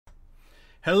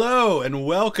Hello and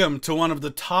welcome to one of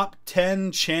the top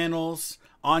 10 channels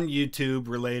on YouTube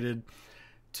related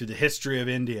to the history of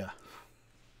India.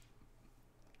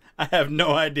 I have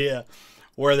no idea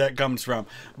where that comes from,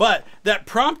 but that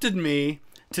prompted me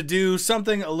to do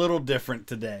something a little different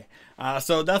today.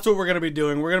 So that's what we're going to be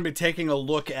doing. We're going to be taking a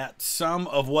look at some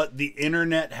of what the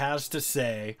internet has to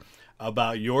say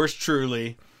about yours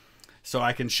truly, so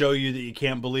I can show you that you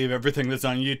can't believe everything that's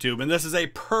on YouTube. And this is a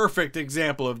perfect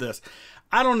example of this.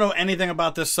 I don't know anything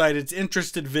about this site. It's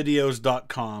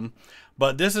interestedvideos.com,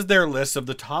 but this is their list of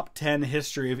the top 10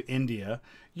 history of India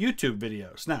YouTube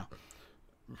videos. Now,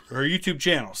 or YouTube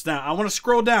channels. Now, I want to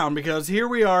scroll down because here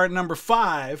we are at number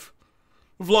 5,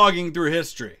 vlogging through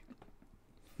history.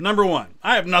 Number 1,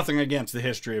 I have nothing against the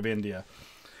history of India.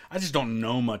 I just don't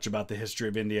know much about the history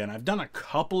of India, and I've done a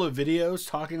couple of videos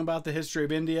talking about the history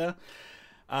of India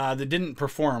that didn't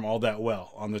perform all that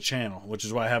well on the channel, which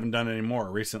is why I haven't done any more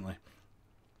recently.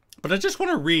 But I just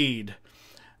want to read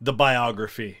the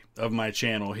biography of my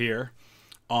channel here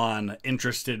on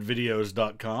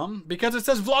interestedvideos.com because it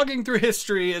says Vlogging Through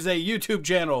History is a YouTube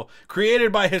channel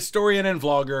created by historian and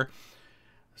vlogger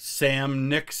Sam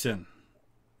Nixon.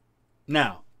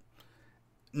 Now,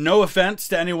 no offense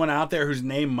to anyone out there whose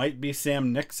name might be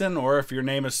Sam Nixon, or if your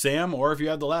name is Sam, or if you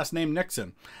have the last name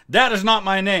Nixon. That is not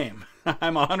my name.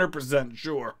 I'm 100%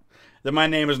 sure that my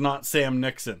name is not Sam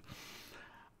Nixon.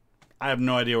 I have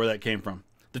no idea where that came from.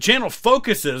 The channel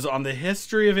focuses on the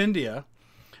history of India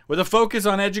with a focus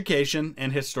on education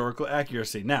and historical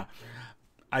accuracy. Now,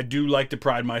 I do like to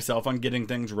pride myself on getting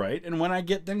things right, and when I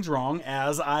get things wrong,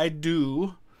 as I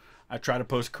do, I try to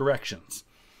post corrections.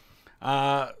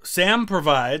 Sam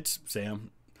provides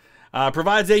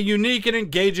a unique and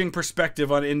engaging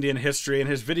perspective on Indian history, and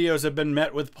his videos have been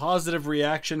met with positive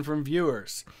reaction from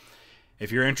viewers.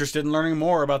 If you're interested in learning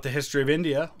more about the history of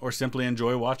India, or simply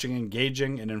enjoy watching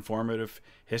engaging and informative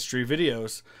history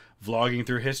videos, Vlogging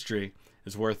Through History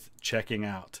is worth checking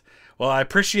out. Well, I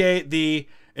appreciate the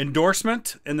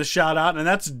endorsement and the shout out, and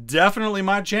that's definitely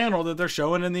my channel that they're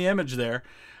showing in the image there.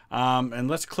 And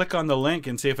let's click on the link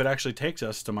and see if it actually takes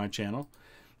us to my channel.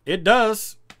 It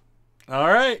does.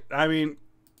 All right. I mean,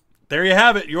 there you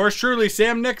have it. Yours truly,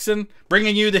 Sam Nixon,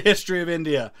 bringing you the history of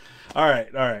India. All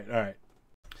right.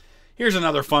 Here's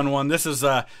another fun one. This is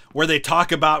where they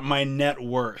talk about my net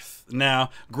worth.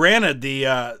 Now, granted,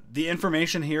 the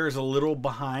information here is a little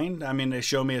behind. I mean, they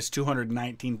show me as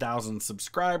 219,000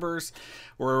 subscribers.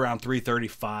 We're around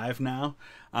 335 now.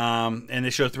 And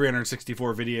they show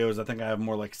 364 videos. I think I have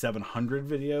more like 700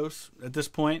 videos at this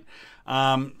point.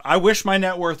 I wish my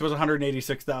net worth was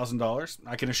 $186,000.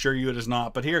 I can assure you it is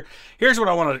not. But here's what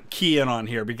I want to key in on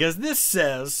here, because this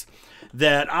says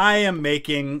that I am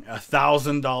making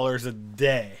 $1,000 a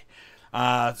day,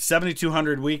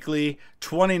 7,200 weekly,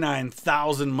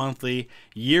 29,000 monthly,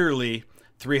 yearly,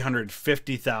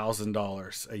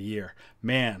 $350,000 a year.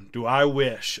 Man, do I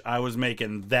wish I was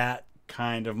making that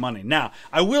kind of money. Now,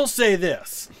 I will say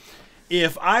this: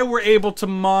 if I were able to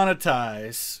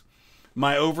monetize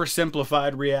my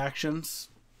oversimplified reactions,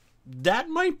 that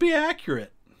might be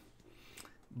accurate.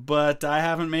 But I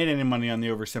haven't made any money on the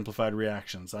oversimplified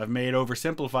reactions. I've made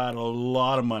oversimplified a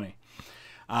lot of money.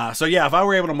 So yeah, if I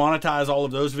were able to monetize all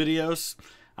of those videos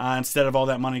instead of all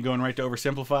that money going right to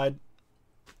oversimplified,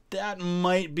 that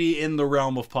might be in the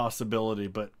realm of possibility.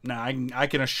 But now I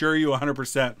can assure you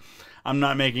 100% I'm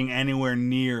not making anywhere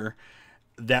near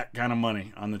that kind of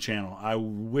money on the channel. I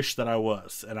wish that I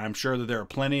was. And I'm sure that there are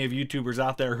plenty of YouTubers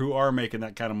out there who are making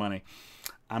that kind of money.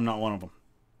 I'm not one of them.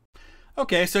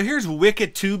 Okay, so here's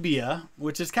Wikitubia,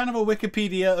 which is kind of a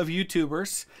Wikipedia of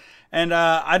YouTubers. And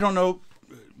I don't know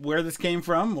where this came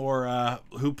from or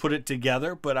who put it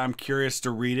together, but I'm curious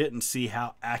to read it and see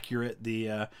how accurate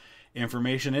the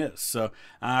information is. So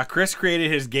Chris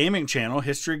created his gaming channel,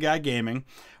 History Guy Gaming,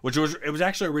 which was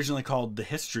actually originally called The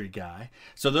History Guy.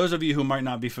 So those of you who might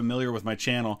not be familiar with my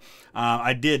channel,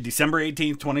 I did December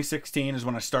 18th, 2016 is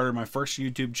when I started my first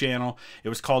YouTube channel. It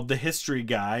was called The History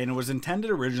Guy, and it was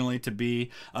intended originally to be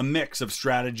a mix of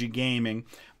strategy gaming,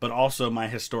 but also my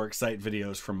historic site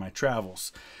videos from my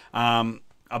travels.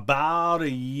 About a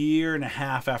year and a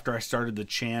half after I started the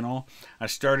channel, I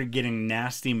started getting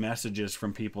nasty messages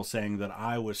from people saying that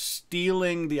I was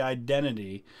stealing the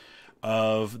identity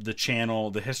of the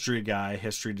channel, The History Guy,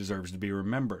 History Deserves to Be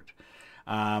Remembered.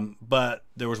 But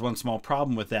there was one small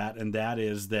problem with that, and that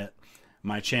is that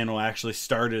my channel actually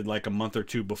started like a month or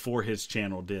two before his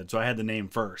channel did. So I had the name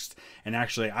first. And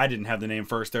actually, I didn't have the name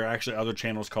first. There are actually other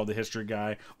channels called The History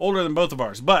Guy, older than both of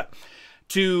ours. But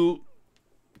to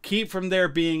keep from there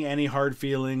being any hard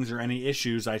feelings or any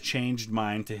issues, I changed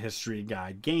mine to History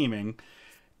Guy Gaming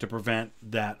to prevent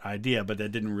that idea, but that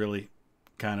didn't really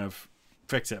kind of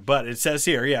fix it. But it says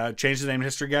here, yeah, change the name to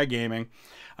History Guy Gaming.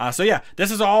 So yeah,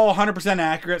 this is all 100%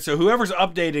 accurate. So whoever's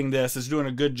updating this is doing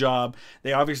a good job.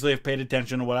 They obviously have paid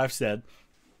attention to what I've said.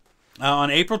 On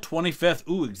April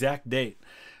 25th, exact date,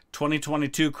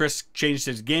 2022, Chris changed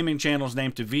his gaming channel's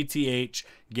name to VTH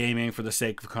Gaming for the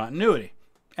sake of continuity.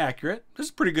 Accurate. This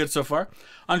is pretty good so far.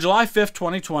 On July 5th,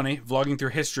 2020, Vlogging Through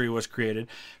History was created.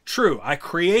 True, I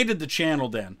created the channel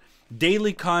then.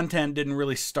 Daily content didn't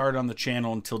really start on the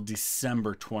channel until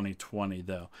December 2020,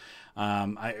 though.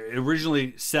 I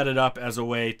originally set it up as a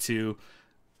way to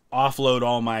offload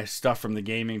all my stuff from the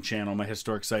gaming channel, my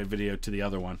historic site video, to the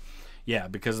other one. Yeah,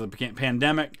 because of the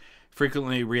pandemic,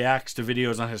 frequently reacts to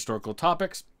videos on historical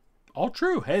topics. All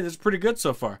true. Hey, this is pretty good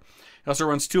so far. He also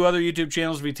runs 2 other YouTube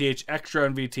channels, VTH Extra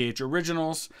and VTH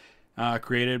Originals.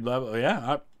 Created, blah, blah,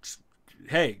 yeah.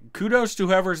 Hey, kudos to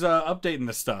whoever's updating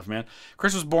this stuff, man.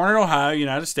 Chris was born in Ohio,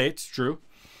 United States. True.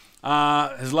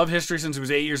 Has loved history since he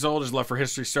was 8 years old. His love for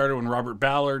history started when Robert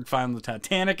Ballard found the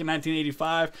Titanic in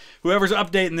 1985. Whoever's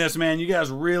updating this, man, you guys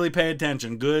really pay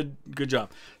attention. Good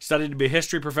job. Studied to be a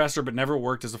history professor, but never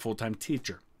worked as a full-time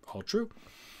teacher. All true.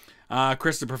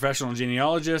 Chris is a professional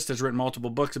genealogist, has written multiple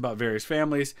books about various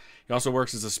families. He also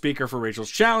works as a speaker for Rachel's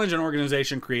Challenge, an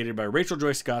organization created by Rachel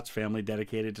Joy Scott's family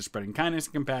dedicated to spreading kindness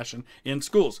and compassion in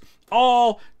schools.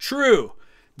 All true.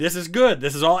 This is good.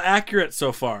 This is all accurate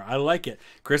so far. I like it.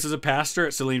 Chris is a pastor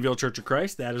at Salineville Church of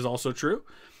Christ. That is also true.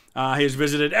 He has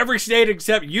visited every state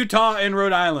except Utah and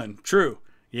Rhode Island. True.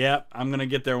 Yeah, I'm going to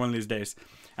get there one of these days.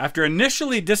 After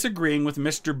initially disagreeing with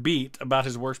Mr. Beat about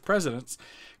his worst presidents,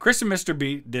 Chris and Mr.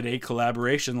 Beat did a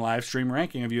collaboration live stream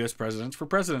ranking of U.S. presidents for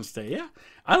President's Day. Yeah,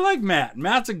 I like Matt.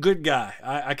 Matt's a good guy.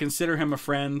 I consider him a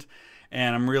friend,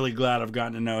 and I'm really glad I've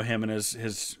gotten to know him and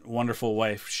his wonderful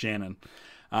wife, Shannon.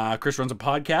 Chris runs a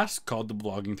podcast called the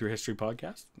Vlogging Through History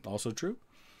Podcast. Also true.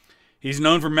 He's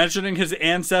known for mentioning his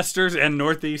ancestors and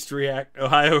Northeast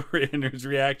Ohio in his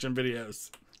reaction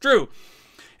videos. True.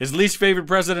 His least favorite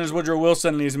president is Woodrow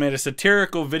Wilson, and he's made a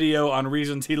satirical video on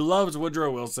reasons he loves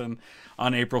Woodrow Wilson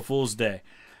on April Fool's Day.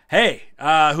 Hey,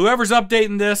 whoever's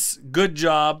updating this, good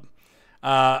job.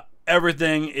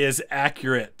 Everything is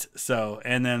accurate. So,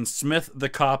 and then Smith the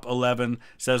Cop 11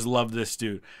 says, love this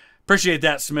dude. Appreciate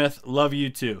that, Smith. Love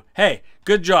you too. Hey,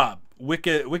 good job.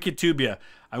 Wikitubia.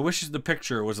 I wish the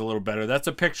picture was a little better. That's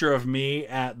a picture of me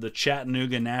at the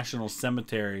Chattanooga National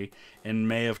Cemetery in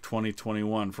May of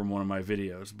 2021 from one of my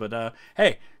videos. But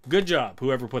hey, good job,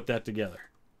 whoever put that together.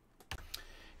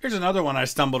 Here's another one I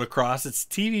stumbled across. It's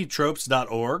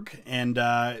tvtropes.org, and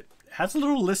it has a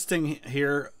little listing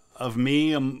here of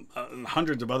me and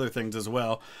hundreds of other things as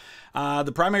well.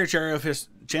 The primary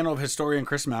channel of historian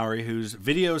Chris Mowry, whose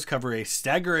videos cover a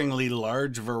staggeringly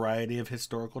large variety of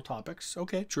historical topics.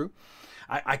 Okay, true.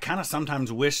 I kind of sometimes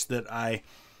wish that I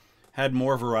had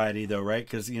more variety, though, right?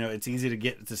 Because, you know, it's easy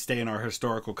to stay in our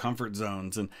historical comfort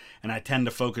zones, and I tend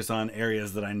to focus on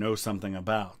areas that I know something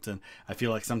about, and I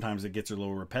feel like sometimes it gets a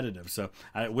little repetitive. So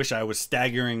I wish I was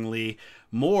staggeringly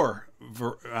more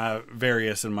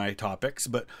various in my topics.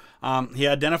 But he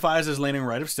identifies as leaning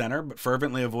right of center, but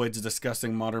fervently avoids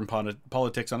discussing modern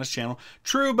politics on his channel.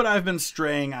 True, but I've been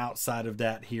straying outside of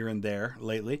that here and there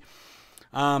lately.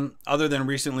 Other than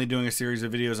recently doing a series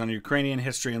of videos on Ukrainian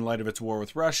history in light of its war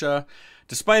with Russia.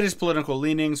 Despite his political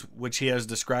leanings, which he has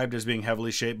described as being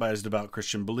heavily shaped by his devout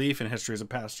Christian belief and history as a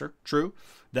pastor. True,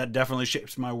 that definitely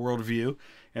shapes my worldview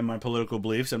and my political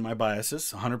beliefs and my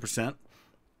biases, 100%.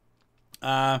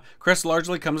 Chris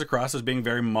largely comes across as being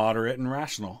very moderate and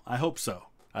rational. I hope so.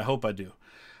 I hope I do.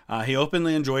 He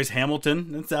openly enjoys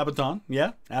Hamilton and Sabaton.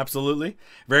 Yeah, absolutely.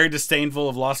 Very disdainful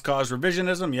of lost cause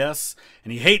revisionism. Yes.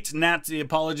 And he hates Nazi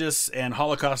apologists and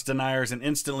Holocaust deniers and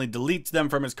instantly deletes them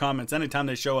from his comments anytime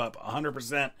they show up.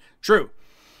 100% true.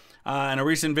 In a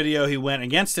recent video, he went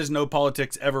against his no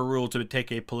politics ever rule to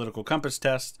take a political compass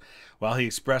test. While he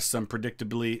expressed some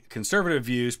predictably conservative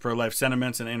views, pro-life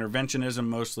sentiments, and interventionism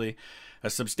mostly, a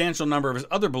substantial number of his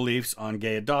other beliefs on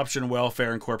gay adoption,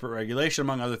 welfare, and corporate regulation,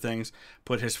 among other things,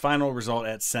 put his final result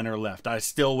at center-left. I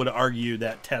still would argue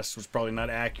that test was probably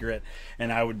not accurate,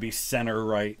 and I would be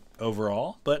center-right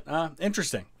overall, but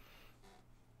interesting.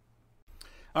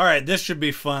 All right, this should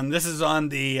be fun. This is on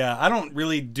the, I don't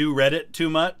really do Reddit too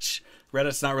much,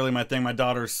 Reddit's not really my thing. My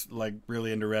daughter's like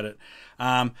really into Reddit.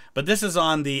 But this is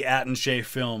on the At and Shay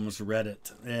Films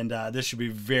Reddit. And this should be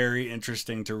very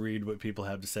interesting to read what people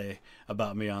have to say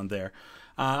about me on there.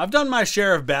 I've done my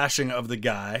share of bashing of the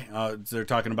guy. They're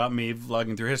talking about me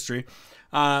vlogging through history.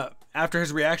 After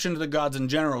his reaction to the Gods and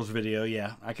Generals video,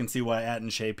 yeah, I can see why At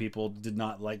and Shay people did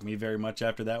not like me very much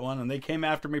after that one. And they came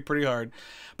after me pretty hard.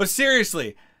 But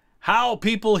seriously, how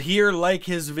people here like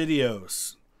his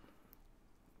videos?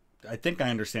 I think I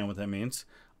understand what that means.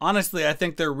 Honestly, I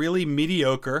think they're really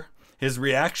mediocre. His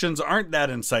reactions aren't that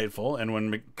insightful, and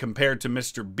when compared to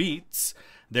Mr. Beats,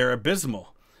 they're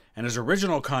abysmal. And his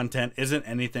original content isn't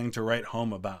anything to write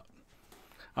home about.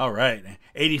 All right,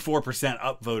 84%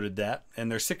 upvoted that,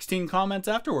 and there's 16 comments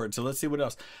afterwards, so let's see what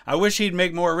else. I wish he'd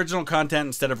make more original content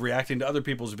instead of reacting to other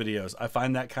people's videos. I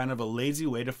find that kind of a lazy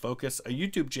way to focus a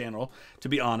YouTube channel, to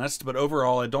be honest, but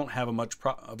overall I don't have much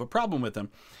of a problem with him.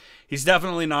 He's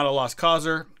definitely not a lost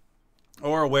causer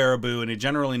or a wereaboo, and he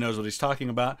generally knows what he's talking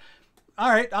about. All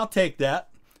right, I'll take that.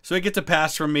 So he gets a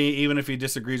pass from me, even if he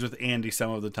disagrees with Andy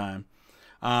some of the time.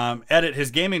 Edit, his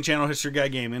gaming channel, History Guy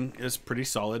Gaming, is pretty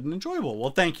solid and enjoyable.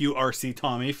 Well, thank you, RC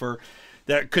Tommy, for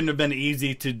that. Couldn't have been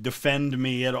easy to defend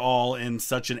me at all in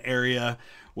such an area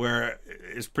where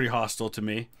it's pretty hostile to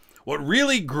me. What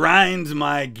really grinds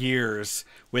my gears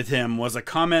with him was a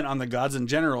comment on the Gods and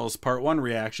Generals Part 1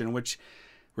 reaction, which...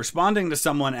 responding to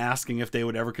someone asking if they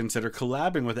would ever consider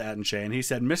collabing with At and Shay, and he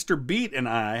said, Mr. Beat and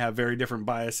I have very different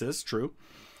biases, true,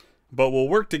 but we'll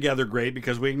work together great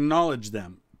because we acknowledge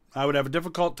them. I would have a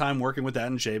difficult time working with At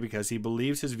and Shay because he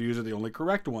believes his views are the only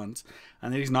correct ones,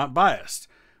 and that he's not biased,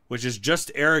 which is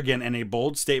just arrogant and a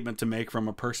bold statement to make from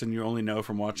a person you only know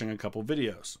from watching a couple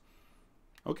videos.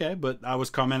 Okay, but I was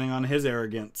commenting on his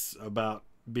arrogance about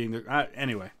being the...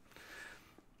 anyway.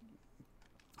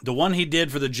 The one he did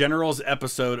for the Generals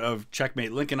episode of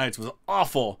Checkmate Lincolnites was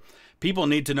awful. People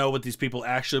need to know what these people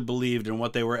actually believed and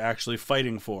what they were actually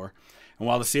fighting for. And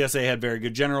while the CSA had very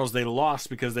good generals, they lost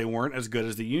because they weren't as good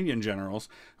as the Union generals,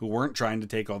 who weren't trying to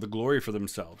take all the glory for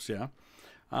themselves, yeah?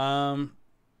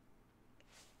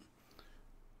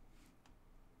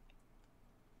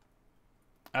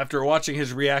 After watching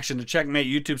his reaction to Checkmate,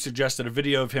 YouTube suggested a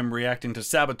video of him reacting to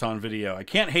Sabaton video. I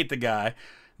can't hate the guy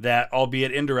that,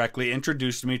 albeit indirectly,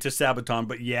 introduced me to Sabaton,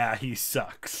 but yeah, he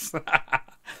sucks.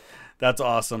 That's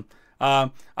awesome.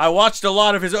 I watched a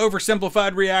lot of his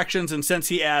oversimplified reactions, and since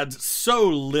he adds so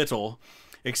little,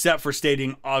 except for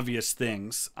stating obvious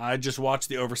things, I just watched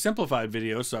the oversimplified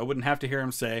videos so I wouldn't have to hear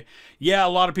him say, yeah, a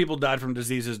lot of people died from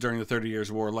diseases during the 30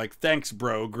 Years' War. Like, thanks,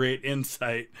 bro. Great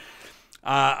insight.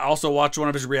 I also watched one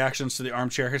of his reactions to the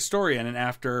Armchair Historian, and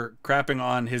after crapping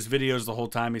on his videos the whole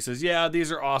time, he says, yeah,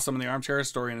 these are awesome, and the Armchair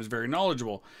Historian is very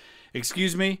knowledgeable.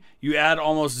 Excuse me, you add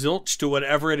almost zilch to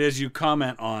whatever it is you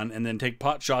comment on, and then take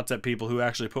pot shots at people who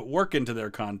actually put work into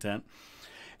their content.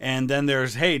 And then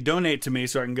there's, hey, donate to me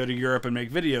so I can go to Europe and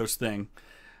make videos thing.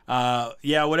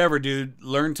 Yeah, whatever, dude.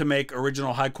 Learn to make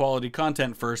original high-quality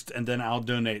content first, and then I'll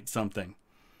donate something.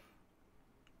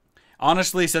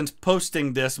 Honestly, since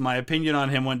posting this, my opinion on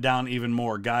him went down even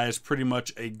more. Guy is pretty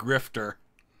much a grifter.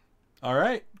 All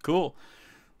right, cool.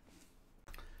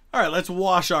 All right, let's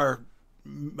wash our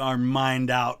mind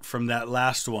out from that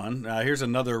last one. Here's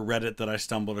another Reddit that I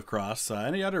stumbled across.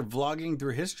 Any other vlogging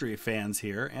through history fans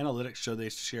here? Analytics show they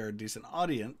share a decent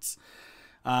audience.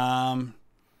 Someone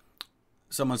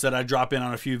said I drop in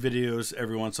on a few videos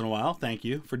every once in a while. Thank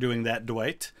you for doing that,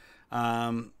 Dwight.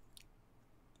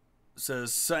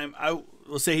 Says, I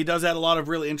will say he does add a lot of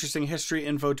really interesting history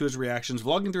info to his reactions.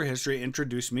 Vlogging through history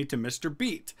introduced me to Mr.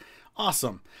 Beat.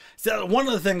 Awesome. So one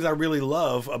of the things I really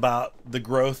love about the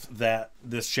growth that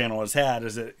this channel has had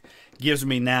is it gives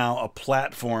me now a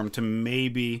platform to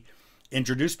maybe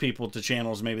introduce people to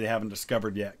channels maybe they haven't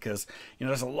discovered yet. Because, you know,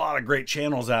 there's a lot of great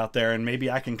channels out there, and maybe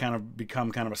I can kind of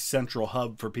become kind of a central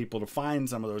hub for people to find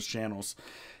some of those channels.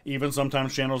 Even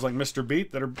sometimes channels like Mr.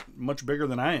 Beat that are much bigger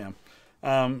than I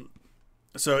am.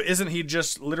 So isn't he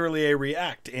just literally a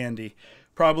react, Andy?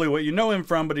 Probably what you know him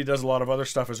from, but he does a lot of other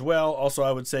stuff as well. Also,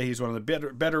 I would say he's one of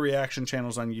the better reaction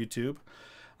channels on YouTube.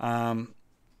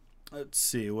 Let's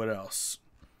see, what else?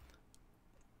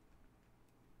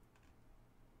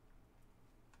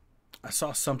 I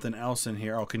saw something else in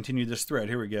here. I'll continue this thread.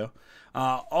 Here we go.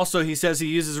 Also, he says he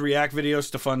uses React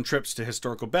videos to fund trips to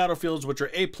historical battlefields, which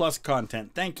are A+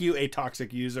 content. Thank you, a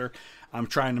toxic user. I'm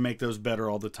trying to make those better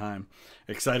all the time.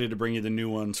 Excited to bring you the new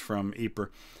ones from Eper.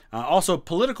 Also,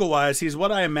 political-wise, he's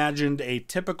what I imagined a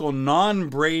typical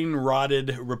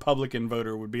non-brain-rotted Republican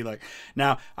voter would be like.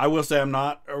 Now, I will say I'm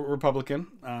not a Republican.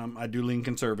 I do lean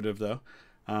conservative, though.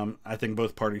 I think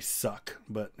both parties suck.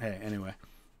 But, hey, anyway.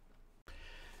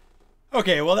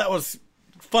 Okay, well, that was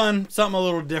fun. Something a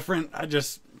little different. I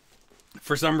just,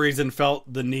 for some reason,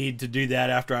 felt the need to do that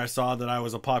after I saw that I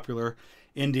was a popular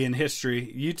Indian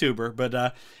history YouTuber.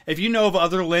 But if you know of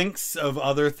other links of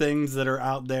other things that are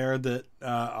out there that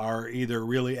are either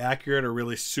really accurate or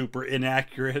really super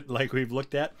inaccurate, like we've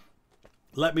looked at,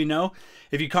 let me know.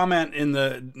 If you comment in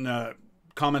the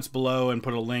comments below and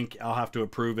put a link, I'll have to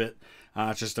approve it.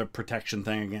 It's just a protection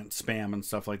thing against spam and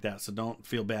stuff like that. So don't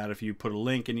feel bad if you put a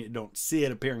link and you don't see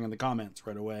it appearing in the comments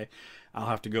right away. I'll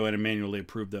have to go in and manually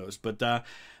approve those. But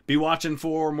be watching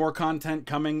for more content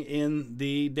coming in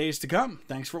the days to come.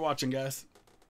 Thanks for watching, guys.